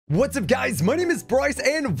What's up guys, my name is Bryce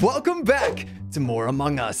and welcome back to more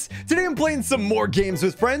Among Us. Today I'm playing some more games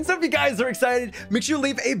with friends, so if you guys are excited, make sure you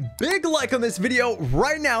leave a big like on this video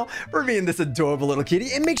right now for me and this adorable little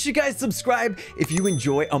kitty, and make sure you guys subscribe if you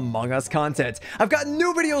enjoy Among Us content. I've got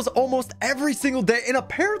new videos almost every single day, and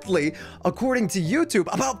apparently, according to YouTube,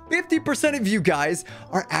 about 50% of you guys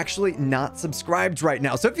are actually not subscribed right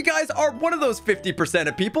now. So if you guys are one of those 50%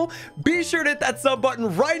 of people, be sure to hit that sub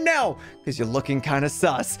button right now because you're looking kind of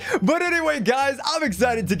sus. But anyway, guys, I'm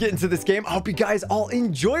excited to get into this game. I hope you guys all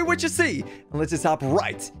enjoy what you see. And let's just hop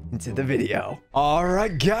right into the video. All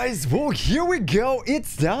right, guys. Well, here we go.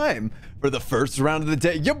 It's time for the first round of the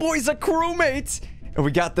day. Your boy's a crewmate. And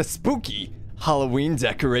we got the spooky Halloween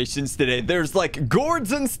decorations today. There's like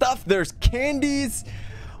gourds and stuff. There's candies.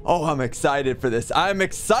 Oh, I'm excited for this. I'm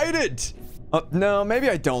excited. No, maybe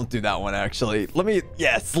I don't do that one, actually. Let me,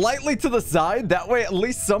 yeah, slightly to the side. That way, at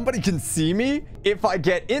least somebody can see me if I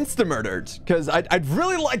get insta-murdered. Because I'd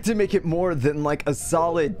really like to make it more than like a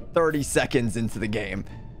solid 30 seconds into the game.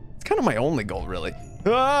 It's kind of my only goal, really.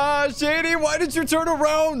 Ah, Shady, why did you turn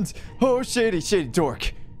around? Oh, Shady,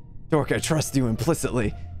 Dork. Dork, I trust you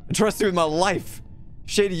implicitly. I trust you with my life.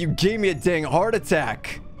 Shady, you gave me a dang heart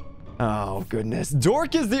attack. Oh, goodness.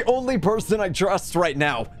 Dork is the only person I trust right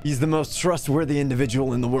now. He's the most trustworthy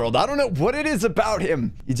individual in the world. I don't know what it is about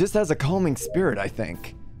him. He just has a calming spirit, I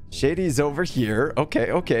think. Shady's over here.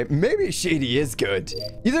 Okay. Maybe Shady is good.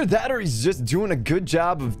 Either that or he's just doing a good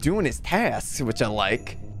job of doing his tasks, which I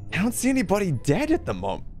like. I don't see anybody dead at the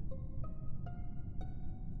moment.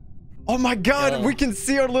 Oh my God, we can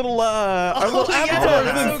see our little avatars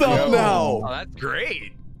and stuff now. Oh, that's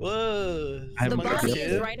great. Whoa. The body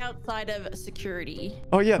is right outside of security.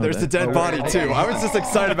 Oh yeah, there's a dead body too. I was just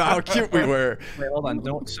excited about how cute we were. Wait, hold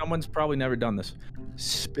on. Someone's probably never done this.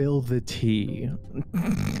 Spill the tea.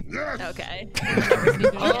 Okay.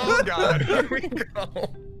 Oh God. Here we go. All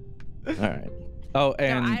right. Oh,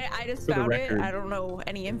 and no, I just found it. I don't know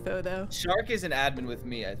any info though. Shark is an admin with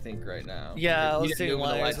me, I think, right now. Yeah, He let's didn't see do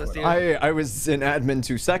why the I was lights with were you. on. I was an admin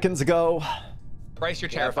 2 seconds ago. Bryce, you're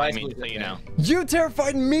terrifying me, so you know. You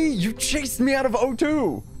terrified me. You chased me out of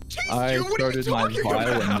O2. I started my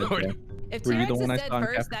violin. If Were you the T-Rex one I is dead saw in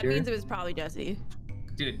first, that cafeteria? means it was probably Jesse.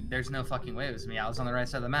 Dude, there's no fucking way it was me. I was on the right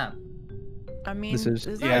side of the map. I mean, This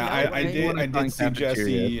is- Yeah, I Right? did see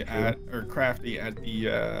Jesse Cafeteria. or Crafty at the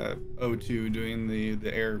O2 doing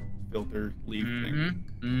the air filter leave thing.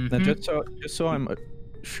 Now, just so I'm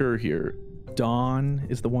sure here, Dawn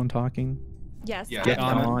is the one talking. yes. Yeah, Get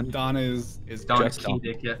Dawn is Don Just Don.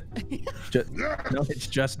 Kedick, yeah. No, it's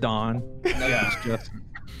just Dawn. Yeah. It's just.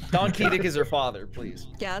 Don Kedick is her father, please.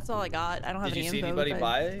 Yeah, that's all I got. I don't have Did any you see info. anybody but-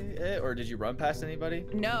 buy it, or did you run past anybody?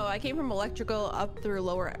 No, I came from electrical up through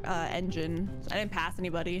lower engine. I didn't pass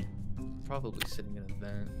anybody. Probably sitting in a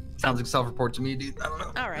vent. Sounds like self-report to me, dude. I don't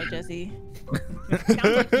know. All right, Jesse. Sounds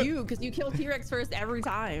like you, because you kill T-Rex first every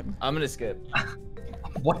time. I'm gonna skip.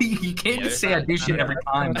 What do you can't Yeah, just say I do shit every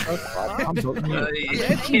time. I'm You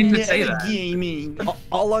can't just say that. gaming.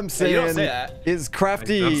 All I'm You don't saying say that. is I'm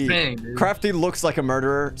Crafty. saying, dude. Crafty looks like a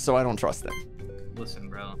murderer, so I don't trust him. Listen,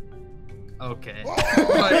 bro. Okay.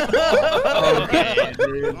 Okay,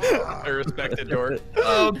 dude. I respect the door.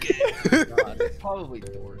 Okay. God, it's probably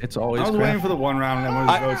Dory. It's I always. was waiting for the one round and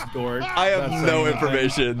I was votes Dork. I have That's no saying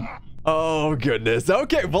information. Oh goodness.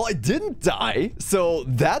 Okay, well I didn't die, so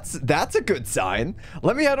that's a good sign.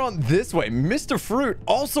 Let me head on this way. Mr. Fruit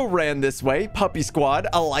also ran this way. Puppy Squad.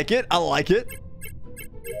 I like it. I like it.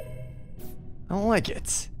 I like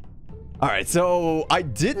it. All right, so I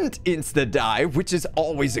didn't insta die, which is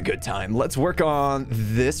always a good time. Let's work on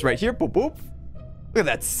this right here. Boop boop. Look at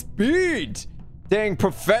that speed. Dang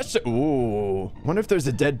professional. Ooh. Wonder if there's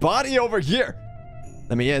a dead body over here.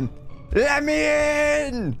 Let me in. Let me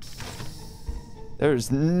in!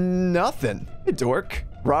 There's nothing. Hey, Dork.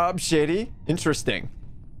 Rob, Shady. Interesting.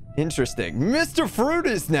 Mr. Fruit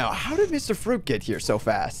is now. How did Mr. Fruit get here so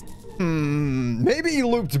fast? Maybe he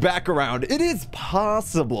looped back around. It is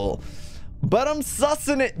possible. But I'm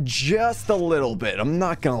sussing it just a little bit. I'm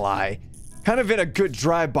not gonna lie. Kind of in a good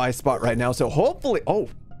drive-by spot right now, so hopefully... Oh.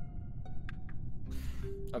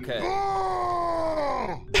 Okay.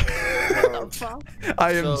 What the fuck?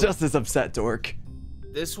 I am So- just as upset, Dork.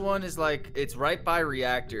 This one is like, it's right by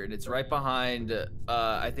reactor, and it's right behind,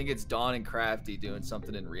 I think it's Dawn and Crafty doing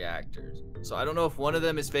something in reactors. So I don't know if one of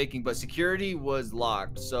them is faking, but security was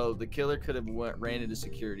locked, so the killer could have ran into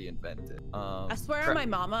security and vented. I swear on my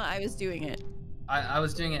mama, I was doing it. I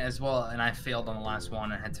was doing it as well, and I failed on the last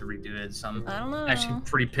one and had to redo it, so I'm I don't know. actually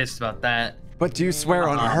pretty pissed about that. But do you swear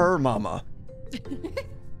on her, mama?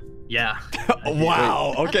 Yeah.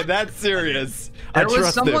 Wow. Okay, that's serious. There I was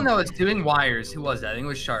trust someone him. that was doing wires. Who was that? I think it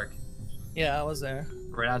was Shark. Yeah, I was there.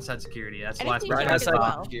 Right outside security. That's the I last think Right Shark as outside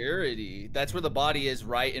well. security. That's where the body is,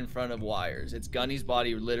 right in front of wires. It's Gunny's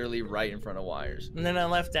body, literally right in front of wires. And then I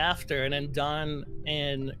left after, and then Don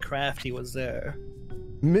and Crafty was there.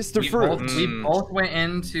 Mr. Fruit. We both went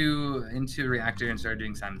into reactor and started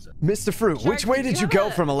doing Simon's. Mr. Fruit, Shark, which way did you have go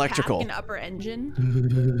a from electrical? pack and upper engine.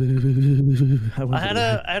 I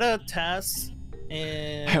had a task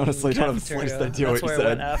in I honestly don't have a cafeteria. slice idea That's what you where I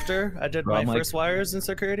went said. after. I did Bro, my I'm like- first wires in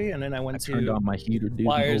security, and then I I went turned to on my heater, dude.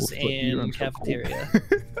 wires Holy fuck, you in run so cool. cafeteria.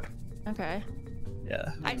 Okay.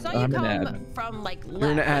 Yeah. I saw you I'm an come admin. from like an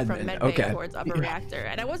left, like, admin, from medbay okay. towards upper reactor,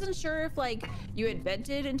 and I wasn't sure if like you had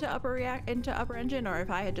vented into upper engine, or if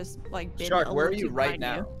I had just like been. Shark, a where are little you too right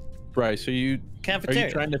behind now? Bryce, are you Cafeteria.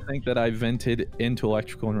 trying to think that I vented into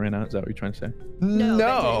electrical and ran out? Is that what you're trying to say? No, vented into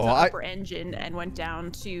I. upper engine and went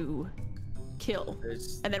down to kill,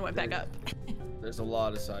 and then went back up. There's a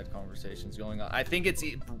lot of side conversations going on. I think it's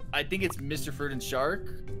Mr. Fruit and Shark.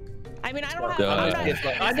 I mean, I don't have. Duh. I'm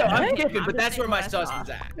not, I know, I'm skipping, I'm but just that's where saying my what I sus saw. is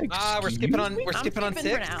at. We're skipping on I'm skipping for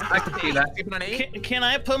 6. now. I can see that. Skipping on 8. Can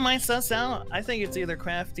I put my sus out? I think it's either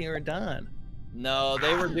Crafty or Don. No,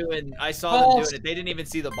 they were doing. I saw them False. doing it. They didn't even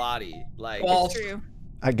see the body. Like, False. It's true.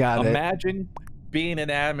 I got it. Imagine being an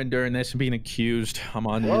admin during this and being accused. I'm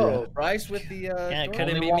on whoa, Bryce with the. Yeah, it door.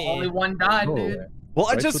 couldn't Only be one, me. only one died, Oh. dude. Well,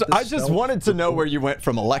 I Right just with the wanted stealth. to know where you went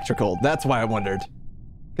from electrical. That's why I wondered.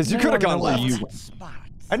 Because you could have gone where left. you went.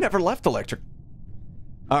 I never left electric.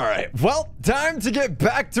 All right. Well, time to get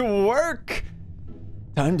back to work.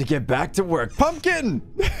 Time to get back to work. Pumpkin!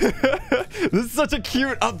 This is such a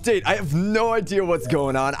cute update. I have no idea what's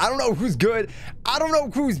going on. I don't know who's good. I don't know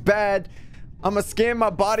who's bad. I'm gonna scan my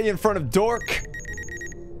body in front of Dork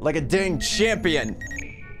like a dang champion.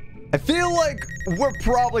 I feel like we're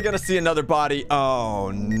probably gonna see another body.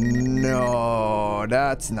 Oh no,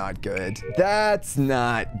 that's not good. That's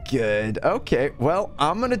not good. Okay, well,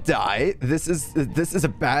 I'm gonna die. This is a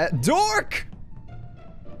bad Dork!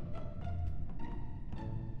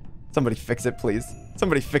 Somebody fix it, please.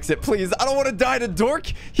 Somebody fix it, please. I don't want to die to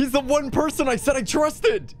Dork. He's the one person I said I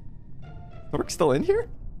trusted. Dork still in here?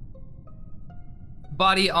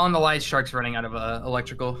 Body on the light. Shark's running out of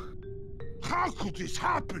electrical. How could this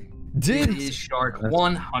happen? It Did is Shark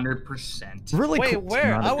 100%. really Wait, cool.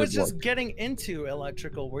 where? not a I was good just look. getting into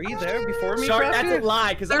electrical. Were you there before me, Shark, Crafty? that's a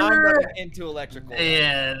lie, because I'm running into electrical.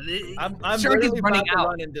 Yeah. I'm Shark is literally running about to out.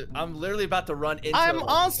 run into. I'm literally about to run into. I'm electrical,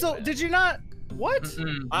 also. man. Did you not? What?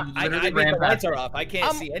 I Literally mean, ran the lights past are it. off. I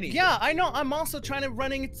can't see anything. Yeah, I know. I'm also trying to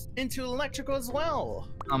running into electrical as well.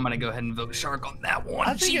 I'm gonna go ahead and vote Shark on that one.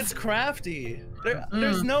 I think it's Crafty.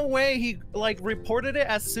 There's no way he like reported it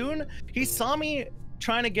as soon. He saw me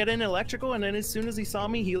trying to get in electrical, and then as soon as he saw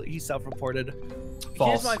me, he self-reported.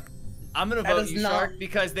 False. Here's my. I'm gonna That vote is you, not- Shark,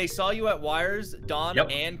 because they saw you at Wires, Dawn Yep.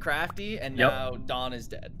 and Crafty, and Yep. now Dawn is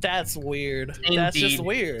dead. That's weird. That's just Indeed.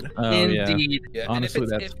 weird. Oh, yeah. Indeed. Yeah, Honestly,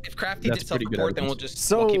 and that's- if Crafty that's did pretty good self-report, then we'll evidence.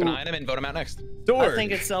 just we'll keep an So- eye on him and vote him out next. Dork, I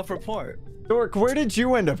think it's self-report. Dork, where did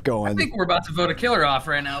you end up I going? think we're about to vote a killer off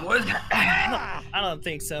right now. What? I don't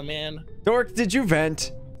think so, man. Dork, did you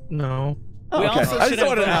vent? No. Oh, We okay. also I should just have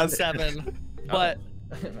wanted to voted on ask. 7, but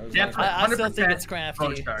Definitely. I still think 100% it's Crafty.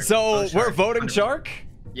 vote Shark. So Vote we're Shark. voting Shark?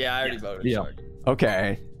 Yeah, I already voted Yeah. Shark.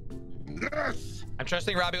 Okay. Yes. I'm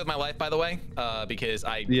trusting Robbie with my life, by the way, because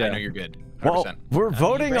I Yeah. know you're good. 100%. Well, we're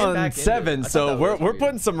voting ran on back into it. 7, I thought so that we're was we're weird.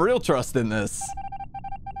 putting some real trust in this.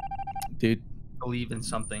 Dude, Believe in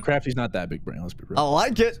something. Crafty's not that big brain. Let's be real. I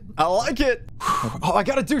like it. I like it. Oh, I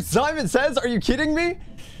gotta do Simon Says. Are you kidding me?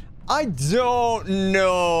 I don't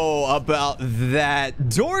know about that.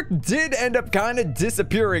 Dork did end up kind of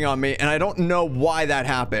disappearing on me, and I don't know why that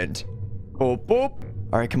happened. Boop, boop.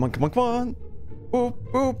 All right, come on, come on, come on. Boop,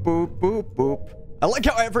 boop, boop, boop, boop. I like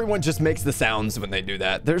how everyone just makes the sounds when they do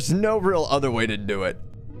that. There's no real other way to do it.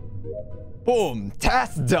 Boom,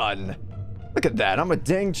 task done. Look at that, I'm a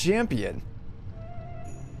dang champion.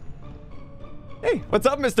 Hey, what's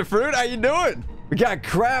up, Mr. Fruit? How you doing? We got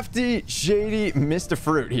Crafty, Shady, Mr.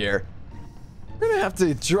 Fruit here. We're gonna have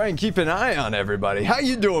to try and keep an eye on everybody. How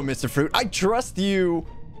you doing, Mr. Fruit? I trust you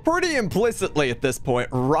pretty implicitly at this point.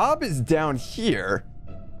 Rob is down here.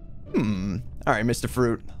 All right, Mr.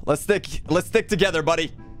 Fruit. Let's stick together,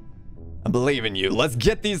 buddy. I believe in you. Let's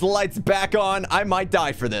get these lights back on. I might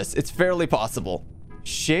die for this. It's fairly possible.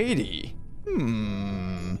 Shady.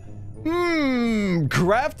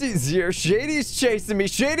 Crafty's here. Shady's chasing me.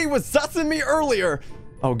 Shady was sussing me earlier.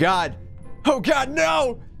 Oh, God. Oh, God,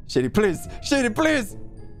 no. Shady, please. Shady, please.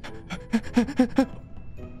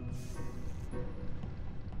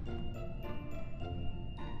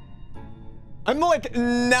 I'm like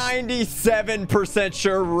 97%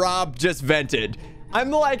 sure Rob just vented.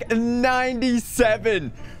 I'm like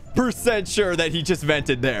 97% sure that he just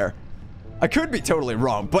vented there. I could be totally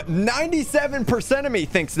wrong, but 97% of me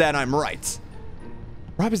thinks that I'm right.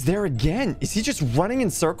 Rob is there again. Is he just running in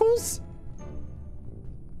circles?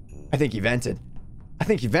 I think he vented. I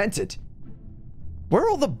think he vented. Where are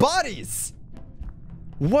all the bodies?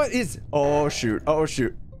 What is... Oh, shoot. Oh,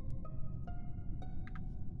 shoot.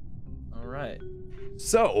 All right.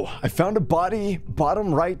 So, I found a body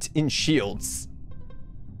bottom right in Shields.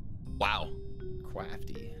 Wow.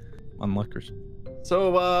 Crafty. Unluckers.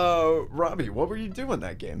 So, Robbie, what were you doing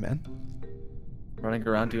that game, man? Running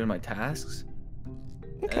around doing my tasks.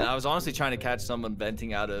 Okay. And I was honestly trying to catch someone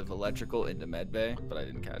venting out of electrical into medbay, but I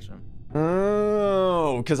didn't catch him.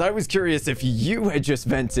 Oh, because I was curious if you had just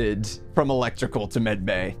vented from electrical to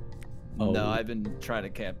medbay. Oh. No, I've been trying to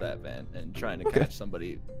camp that vent and trying to catch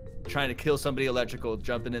somebody, trying to kill somebody electrical,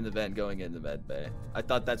 jumping in the vent, going into medbay. I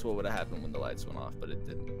thought that's what would have happened when the lights went off, but it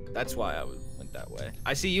didn't. That's why I went that way.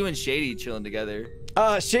 I see you and Shady chilling together.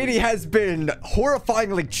 Shady has been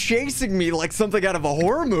horrifyingly chasing me like something out of a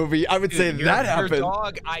horror movie. I would say that happened. Your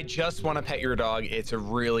dog, I just want to pet your dog. It's a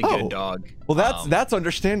really good dog. Well, that's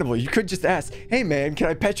understandable. You could just ask, hey man, can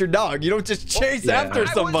I pet your dog? You don't just chase after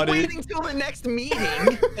somebody. I was waiting till the next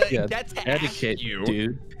meeting. That's etiquette, you.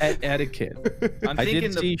 dude. Etiquette. I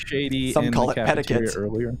did see Shady Some in call the it cafeteria etiquette.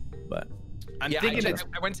 earlier, but I'm Yeah, thinking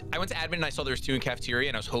I went to admin and I saw there was 2 in cafeteria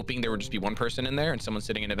and I was hoping there would just be one person in there and someone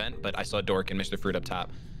sitting in an event, but I saw Dork and Mr. Fruit up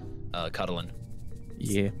top, cuddling.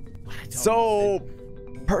 yeah. So,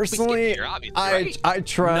 personally, here, obviously, I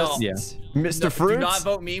trust Mr. Fruits. Do not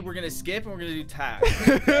vote me. We're gonna skip and we're gonna do tasks.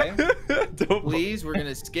 Okay? Please, we're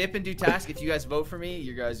gonna skip and do tasks. If you guys vote for me,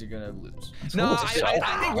 you guys are gonna lose. No,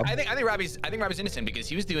 I think Robbie's innocent because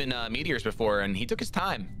he was doing meteors before and he took his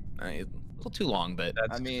time. A little too long, but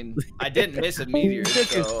I mean, I didn't miss a meteor.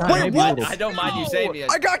 So Wait, what? I don't mind you saying me.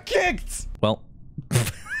 I got kicked. Well,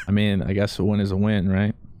 I mean, I guess a win is a win,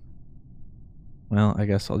 right? Well, I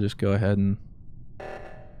guess I'll just go ahead and.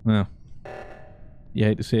 Well, you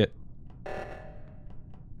hate to see it.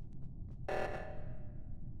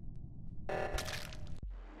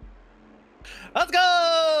 Let's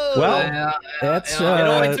go! Well, that's it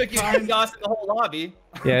only took you 2 DOS in the whole lobby.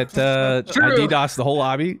 yeah. I DDoS the whole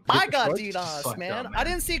lobby. I got DDoS, man. I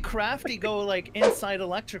didn't see Crafty go like inside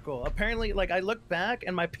electrical. Apparently, like I looked back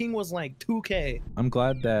and my ping was like 2K. I'm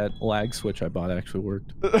glad that lag switch I bought actually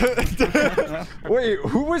worked. Wait,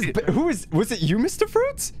 was it you, Mr.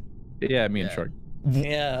 Fruits? Yeah, me and Shark.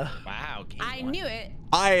 Yeah. wow. I knew it.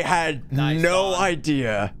 I had no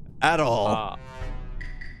idea at all.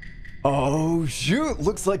 Oh shoot,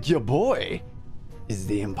 looks like your boy is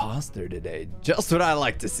the imposter today. Just what I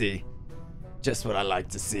like to see. Just what I like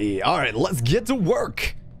to see. All right, let's get to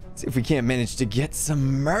work. See if we can't manage to get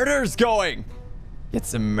some murders going. Get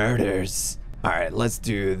some murders. All right, let's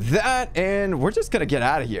do that. And we're just gonna get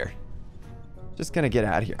out of here. Just gonna get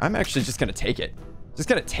out of here. I'm actually just gonna take it. Just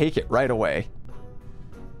gonna take it right away.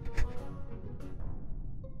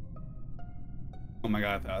 Oh my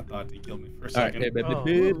god, I thought he killed me for a All right, second.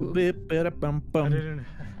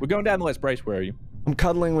 we're going down the list. Bryce, where are you? I'm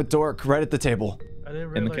cuddling with Dork right at the table. I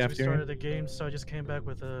didn't In the realize we cafeteria? started the game, so I just came back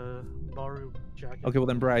with a Baru jacket. Okay, well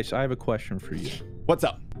then, Bryce, I have a question for you. What's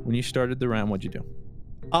up? When you started the round, what'd you do?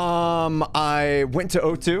 I went to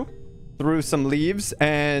O2, threw some leaves,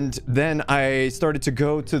 and then I started to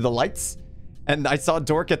go to the lights. And I saw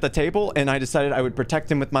Dork at the table, and I decided I would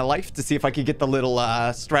protect him with my life to see if I could get the little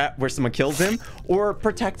strat where someone kills him, or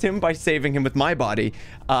protect him by saving him with my body,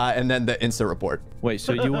 and then the insta report. Wait,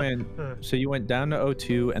 so you went, down to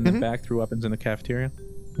O2 and then back through weapons in the cafeteria?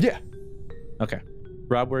 Yeah. Okay.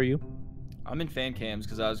 Rob, where are you? I'm in fan cams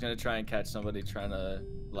because I was gonna try and catch somebody trying to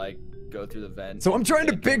like go through the vent. So I'm trying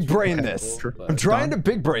to big brain this. I'm trying to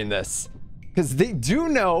big brain this. Because they do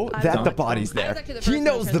know that the body's there. He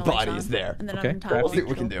knows the body's there. Okay. We'll see what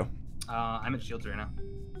we can do. I'm at Shields right now.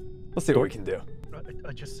 We'll see what we can do.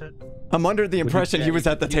 I just said. I'm under the impression he was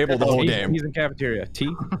at the table the whole game. He's in cafeteria.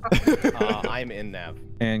 T? I'm in Nav.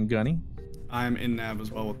 And Gunny? I'm in Nav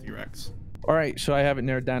as well with T-Rex. All right, so I have it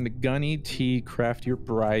narrowed down to Gunny, T, Crafty, or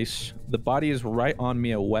Bryce. The body is right on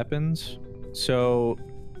me at weapons. So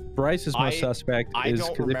Bryce is my suspect is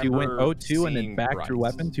because if you went O2 and then back through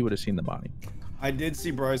weapons, you would have seen the body. I did see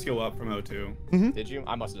Bryce go up from O2. Did you?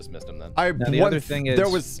 I must have just missed him then. Now, the other thing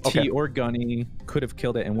is T or Gunny could have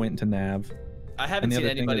killed it and went into Nav. I haven't seen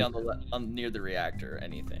anybody on near the reactor or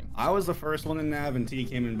anything. I was the first one in Nav, and T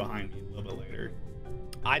came in behind me a little bit later.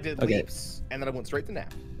 I did leaps, and then I went straight to Nav.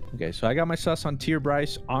 Okay, so I got my sus on tier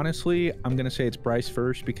Bryce. Honestly, I'm gonna say it's Bryce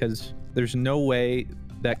first because there's no way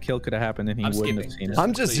that kill could have happened and he wouldn't have seen it.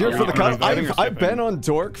 I'm just here for the cut. I've been on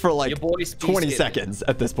Dork for like 20 seconds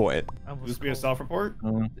at this point. Would this be a self-report?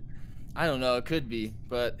 I don't know. It could be,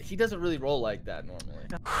 but he doesn't really roll like that normally.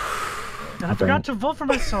 I forgot to vote for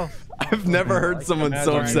myself. I've never heard someone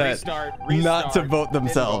so upset not to vote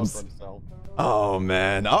themselves. Oh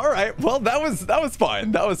man. All right. Well, that was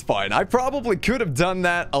fine. That was fine. I probably could have done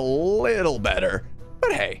that a little better.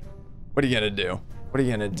 But hey, what are you gonna do? What are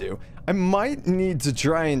you gonna do? I might need to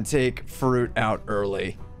try and take Fruit out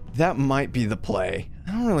early. That might be the play.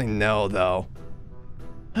 I don't really know though.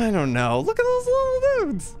 I don't know. Look at those little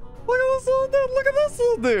dudes. Look at this little dude. Look at this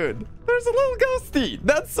little dude. There's a little ghosty.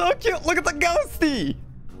 That's so cute. Look at the ghosty.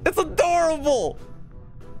 It's adorable.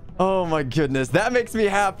 Oh my goodness. That makes me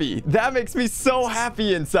happy. That makes me so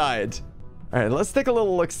happy inside. All right, let's take a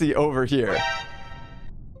little look-see over here.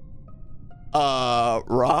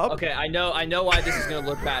 Rob? Okay, I know why this is gonna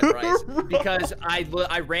look bad, Bryce. Because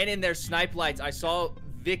I ran in there, snipe lights. I saw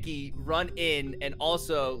Vicky run in and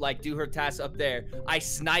also like do her tasks up there. I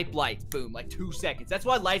snipe lights, boom, like 2 seconds. That's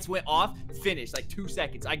why lights went off, finished, like 2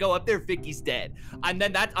 seconds. I go up there, Vicky's dead. And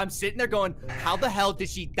then I'm sitting there going, how the hell did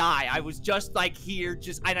she die? I was just like here,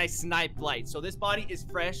 and I sniped lights. So this body is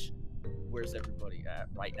fresh. Where's everybody at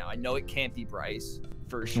right now? I know it can't be Bryce,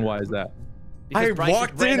 for sure. Why is that? I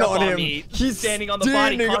walked in on him. He's standing on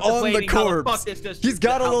the corpse. He's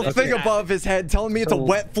got a little thing above his head telling me it's a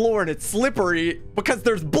wet floor and it's slippery because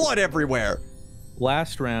there's blood everywhere.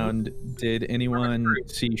 Last round, did anyone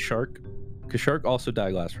see Shark? Because Shark also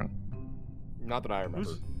died last round. Not that I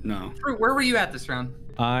remember. No. Where were you at this round?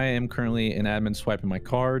 I am currently in admin swiping my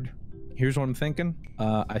card. Here's what I'm thinking.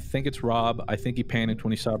 I think it's Rob. I think he panicked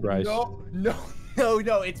when he saw Bryce. No,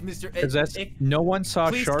 it's Mr. Because no one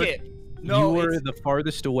saw Shark. Skip. No, you were the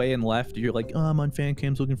farthest away and left. You're like, oh, I'm on fan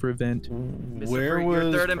cams looking for event. Where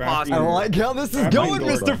was third imposter? I like how this is going,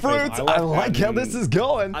 Mr. Fruits. I like how this is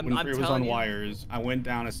going. When Fruit was on wires, I went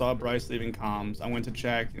down. I saw Bryce leaving comms. I went to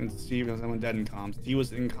check and see if someone dead in comms. He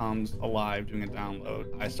was in comms alive doing a download.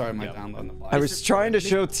 I started my download in the body. I was trying to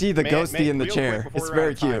show T the ghosty in the chair. It's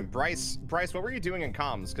very cute. Bryce, what were you doing in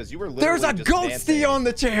comms? Because you were literally There's a ghosty on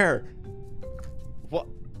the chair. What?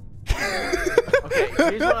 Okay,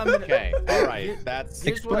 here's what I'm gonna. Okay, all right.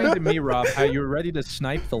 Explain to me, Rob, how you were ready to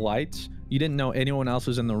snipe the lights. You didn't know anyone else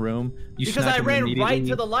was in the room. Because I ran right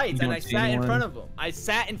to the lights and I sat in front of them. I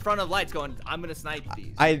sat in front of lights going, I'm gonna snipe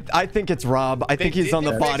these. I think it's Rob. I think he's on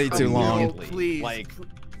the body too long. Please. Like,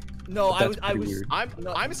 no, I was.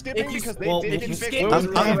 I'm skipping because they didn't fix it.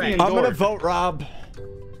 I'm gonna vote Rob.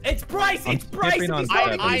 It's Bryce! It's Bryce!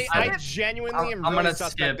 I genuinely am really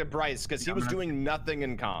suspect of Bryce because he was doing nothing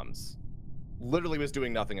in comms. Literally was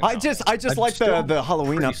doing nothing in comms. I just like the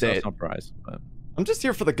Halloween update. Surprise, but I'm just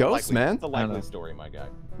here for the ghosts, man. The likely story, my guy.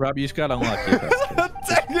 Rob, you just got unlucky.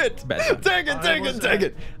 Dang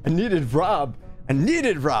it. I needed Rob.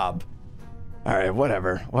 All right,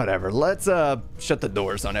 whatever. Let's shut the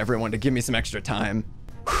doors on everyone to give me some extra time.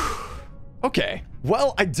 Okay,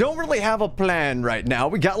 well, I don't really have a plan right now.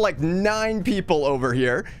 We got like 9 people over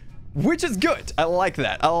here, which is good. I like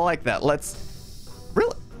that. Let's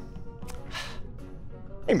really.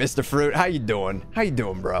 Hey, Mr. Fruit, how you doing?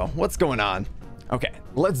 Bro? What's going on? Okay,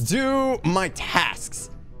 let's do my tasks.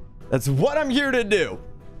 That's what I'm here to do.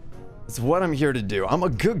 I'm a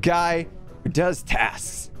good guy who does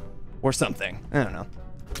tasks or something. I don't know.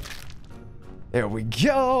 There we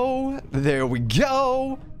go.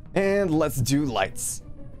 And let's do lights.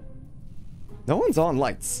 No one's on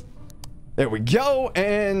lights. There we go.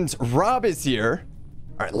 And Rob is here.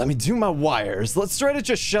 All right, let me do my wires. Let's try to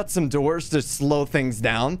just shut some doors to slow things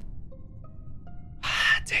down.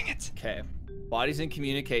 Ah, dang it. Okay. Bodies in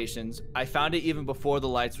communications. I found it even before the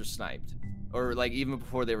lights were sniped. Or like even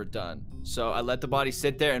before they were done. So I let the body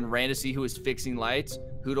sit there and ran to see who was fixing lights.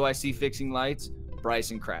 Who do I see fixing lights?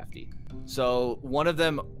 Bryce and Crafty. So one of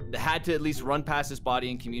them had to at least run past his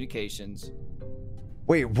body in communications.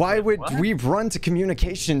 Wait, why would we run to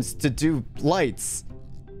communications to do lights?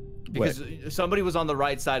 Because somebody was on the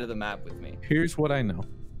right side of the map with me. Here's what I know.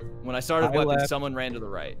 When I started weapons, someone ran to the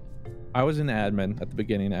right. I was in admin at the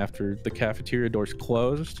beginning after the cafeteria doors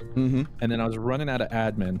closed. And then I was running out of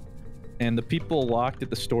admin. And the people locked at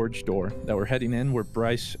the storage door that were heading in were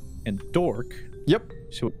Bryce and Dork. Yep.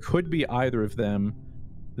 So it could be either of them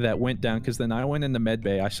that went down, because then I went in the med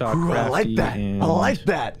bay. I saw Crafty. I like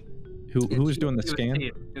that. Who was doing the scan?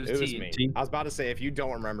 It was me. I was about to say, if you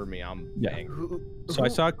don't remember me, I'm angry. So I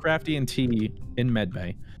saw Crafty and T in med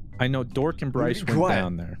bay. I know Dork and Bryce went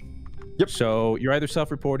down there. Yep. So you're either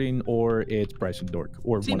self-reporting or it's Bryce and Dork,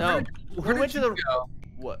 or one. No. Where Who went did to you the? go?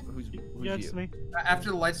 What? Who's Yeah, you? it's me. After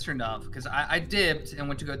the lights turned off, because I dipped and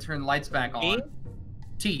went to go turn the lights back on. Me?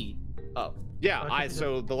 T. Oh. Yeah,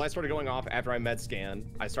 so the lights started going off after I med scan.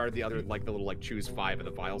 I started the other, like, the little, like, choose 5 of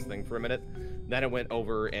the vials thing for a minute. Then I went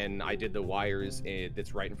over and I did the wires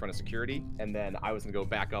that's right in front of security. And then I was gonna go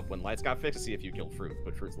back up when lights got fixed to see if you killed Fruit,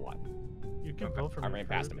 but Fruit's alive. You can vote for me. I ran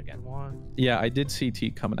past him again. Yeah, I did see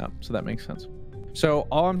T coming up, so that makes sense. So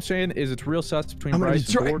all I'm saying is it's real sus between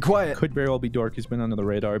Bryce and Dork. Quiet. Could very well be Dork. He's been under the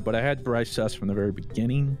radar, but I had Bryce sus from the very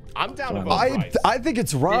beginning. I'm down to vote Bryce. I think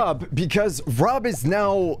it's Rob because Rob is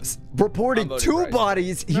now reporting 2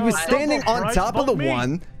 bodies. He was standing on top of the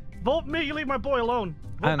one. Vote me. You leave my boy alone.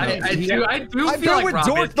 I do I've feel been like with Rob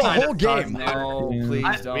Dork is the kind whole of game. No,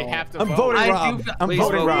 please don't. We have to I'm vote. voting Rob. I'm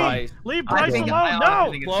voting Rob. Leave Bryce alone. I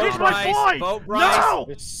No, think he's it's my boy. Vote Bryce. No.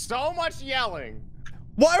 There's so much yelling.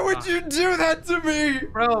 Why would you do that to me?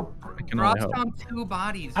 Bro, can Rob's only hope. found 2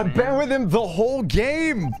 bodies. I've man. been with him the whole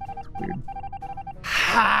game.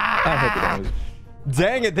 I hope it was.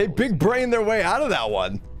 Dang it, they big brain their way out of that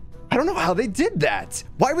one. I don't know how they did that.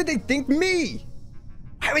 Why would they think me?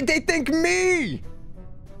 Why would they think me?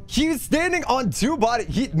 He was standing on 2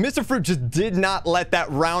 bodies. Mr. Fruit just did not let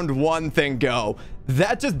that round 1 thing go.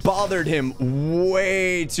 That just bothered him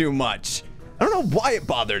way too much. I don't know why it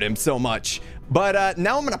bothered him so much, but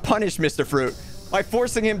now I'm gonna punish Mr. Fruit by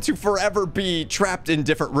forcing him to forever be trapped in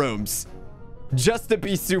different rooms just to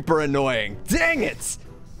be super annoying. Dang it.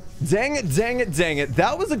 Dang it, dang it, dang it.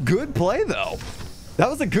 That was a good play, though. That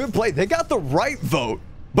was a good play. They got the right vote,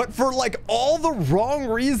 but for like all the wrong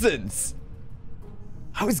reasons.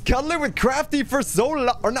 I was cuddling with Crafty for so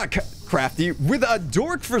long, or not Crafty, with a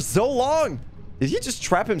Dork for so long. Did he just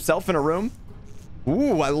trap himself in a room?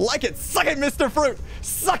 Ooh, I like it. Suck it, Mr. Fruit.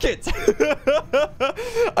 Suck it.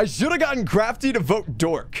 I should have gotten Crafty to vote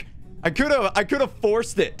Dork. I could have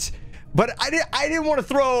forced it. But I didn't want to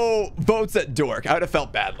throw votes at Dork. I would have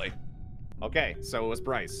felt badly. Okay, so it was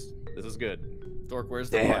Bryce. This is good. Dork, where's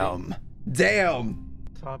the Damn. body? Damn.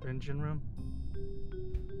 Top engine room.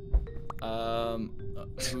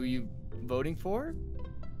 Who are you voting for?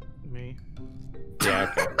 Me.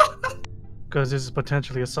 Yeah, okay. Because this is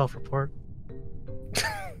potentially a self-report.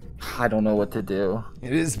 I don't know what to do.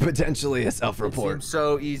 It is potentially a It self-report. seems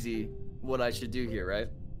so easy what I should do here, right?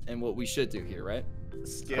 And what we should do here, right?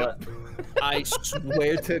 Skip. I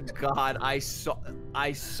swear to God, I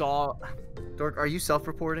saw. Dork, are you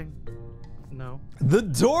self-reporting? No. The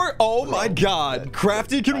Dork. Oh my God.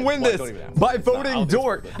 Crafty can win this by voting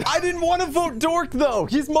Dork. I didn't want to vote Dork though.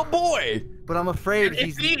 He's my boy. But I'm afraid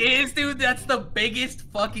If he is, dude, that's the biggest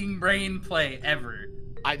fucking brain play ever.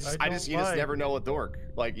 You just never know with Dork.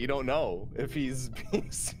 Like, you don't know if he's.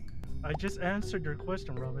 I just answered your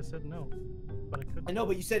question, Rob. I said no. But I couldn't. I know,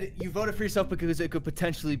 but you said you voted for yourself because it could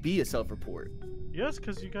potentially be a self-report. Yes,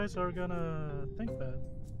 because you guys are gonna think that.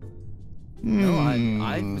 No,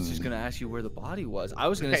 I was just gonna ask you where the body was. I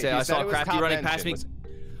was gonna say I saw Crafty running past me.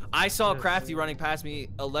 I saw Crafty running past me,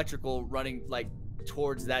 electrical running like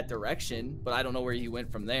towards that direction, but I don't know where he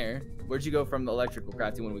went from there. Where'd you go from the electrical,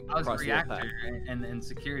 Crafty, when we I was crossed the reactor path? and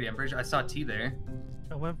security. I'm pretty sure I saw T there.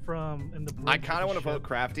 I went from in the. I kind of want to vote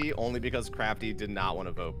Crafty only because Crafty did not want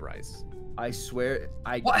to vote Bryce. I swear,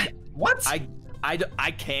 What?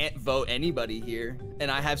 I can't vote anybody here,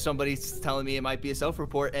 and I have somebody telling me it might be a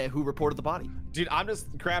self-report who reported the body. Dude, I'm just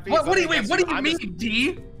Crafty. What do you mean,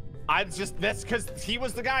 D? That's because he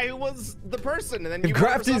was the guy who was the person, and then you.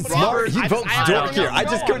 Crafty's smart. He votes Dork here. I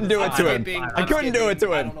just couldn't do it to him. I couldn't do it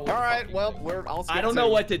to him. All right, well, I don't know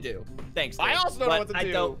what to do. Thanks. I also don't know what to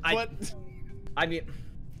do. I mean,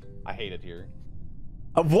 I hate it here.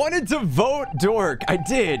 I wanted to vote Dork. I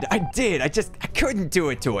did. I couldn't do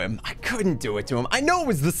it to him. I know it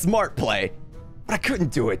was the smart play, but I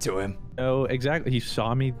couldn't do it to him. No, exactly. He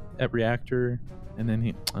saw me at reactor, and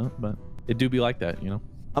then but it do be like that, you know?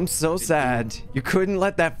 I'm so sad. You couldn't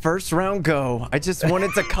let that first round go. I just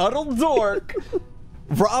wanted to cuddle Dork.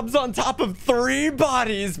 Rob's on top of 3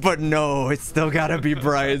 bodies, but no, it's still gotta be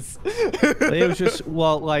Bryce. It was just,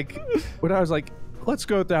 well, like, when I was like, let's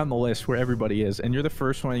go down the list where everybody is, and you're the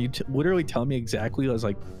first one, and you literally tell me exactly. I was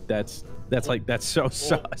like, that's so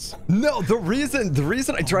sus. No, the reason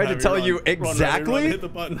I tried to tell you exactly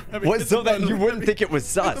was so that you wouldn't think it was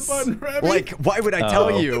sus. Like, why would I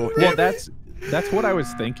tell you? Well, that's what I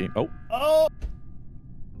was thinking. Oh.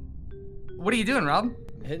 What are you doing, Rob?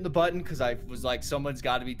 hitting the button because I was like, someone's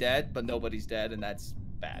got to be dead, but nobody's dead, and that's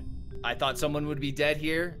bad. I thought someone would be dead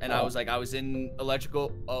here, and I was like, I was in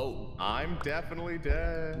electrical. Oh. I'm definitely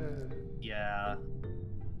dead. Yeah.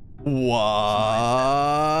 What?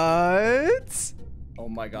 Oh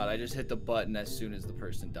my god, I just hit the button as soon as the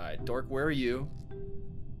person died. Dork, where are you?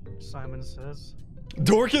 Simon says.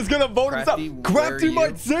 Dork is gonna vote himself. Crafty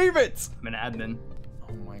might save it. I'm an admin.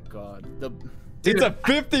 Oh my god. It's a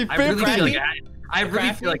 50-50. I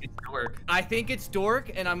really feel like it's Dork. I think it's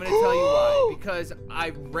Dork, and I'm gonna tell you why. Because I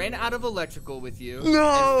ran out of electrical with you.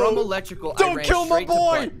 No. And from electrical, I ran kill my straight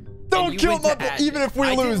boy. to Don't kill my boy. Even if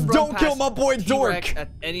we lose, don't kill my boy Dork. At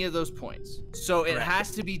any of those points. So it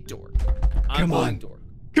has to be Dork. Come on. Dork.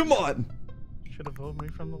 Come on. Should have voted me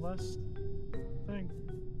from the last thing.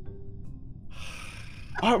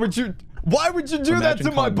 Why would you do that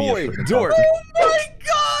to my boy, Dork? Oh my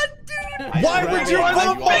god, dude! Why would you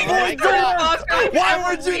vote my boy, Dork? Why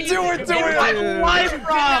would you do it to him?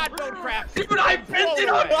 Dude, I bent it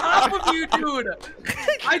on top of you, dude!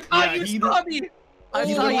 I thought you saw me! I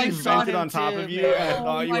thought you vented on top of you, and I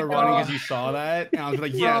thought you were running because you saw that, and I was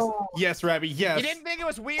like, yes, yes, Rabby, yes. You didn't think it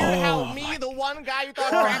was weird how me, the one guy who thought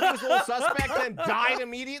Crafty was a little suspect, then died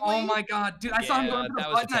immediately? Oh my god, dude, I saw him going for the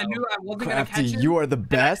button, I knew I wasn't gonna catch Crafty, him. you are the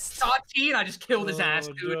best. I saw T and I just killed his ass,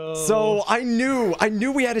 dude. No. So I knew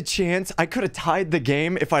we had a chance. I could have tied the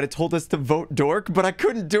game if I'd have told us to vote Dork, but I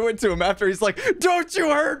couldn't do it to him after he's like, don't you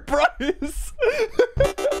hurt Bryce.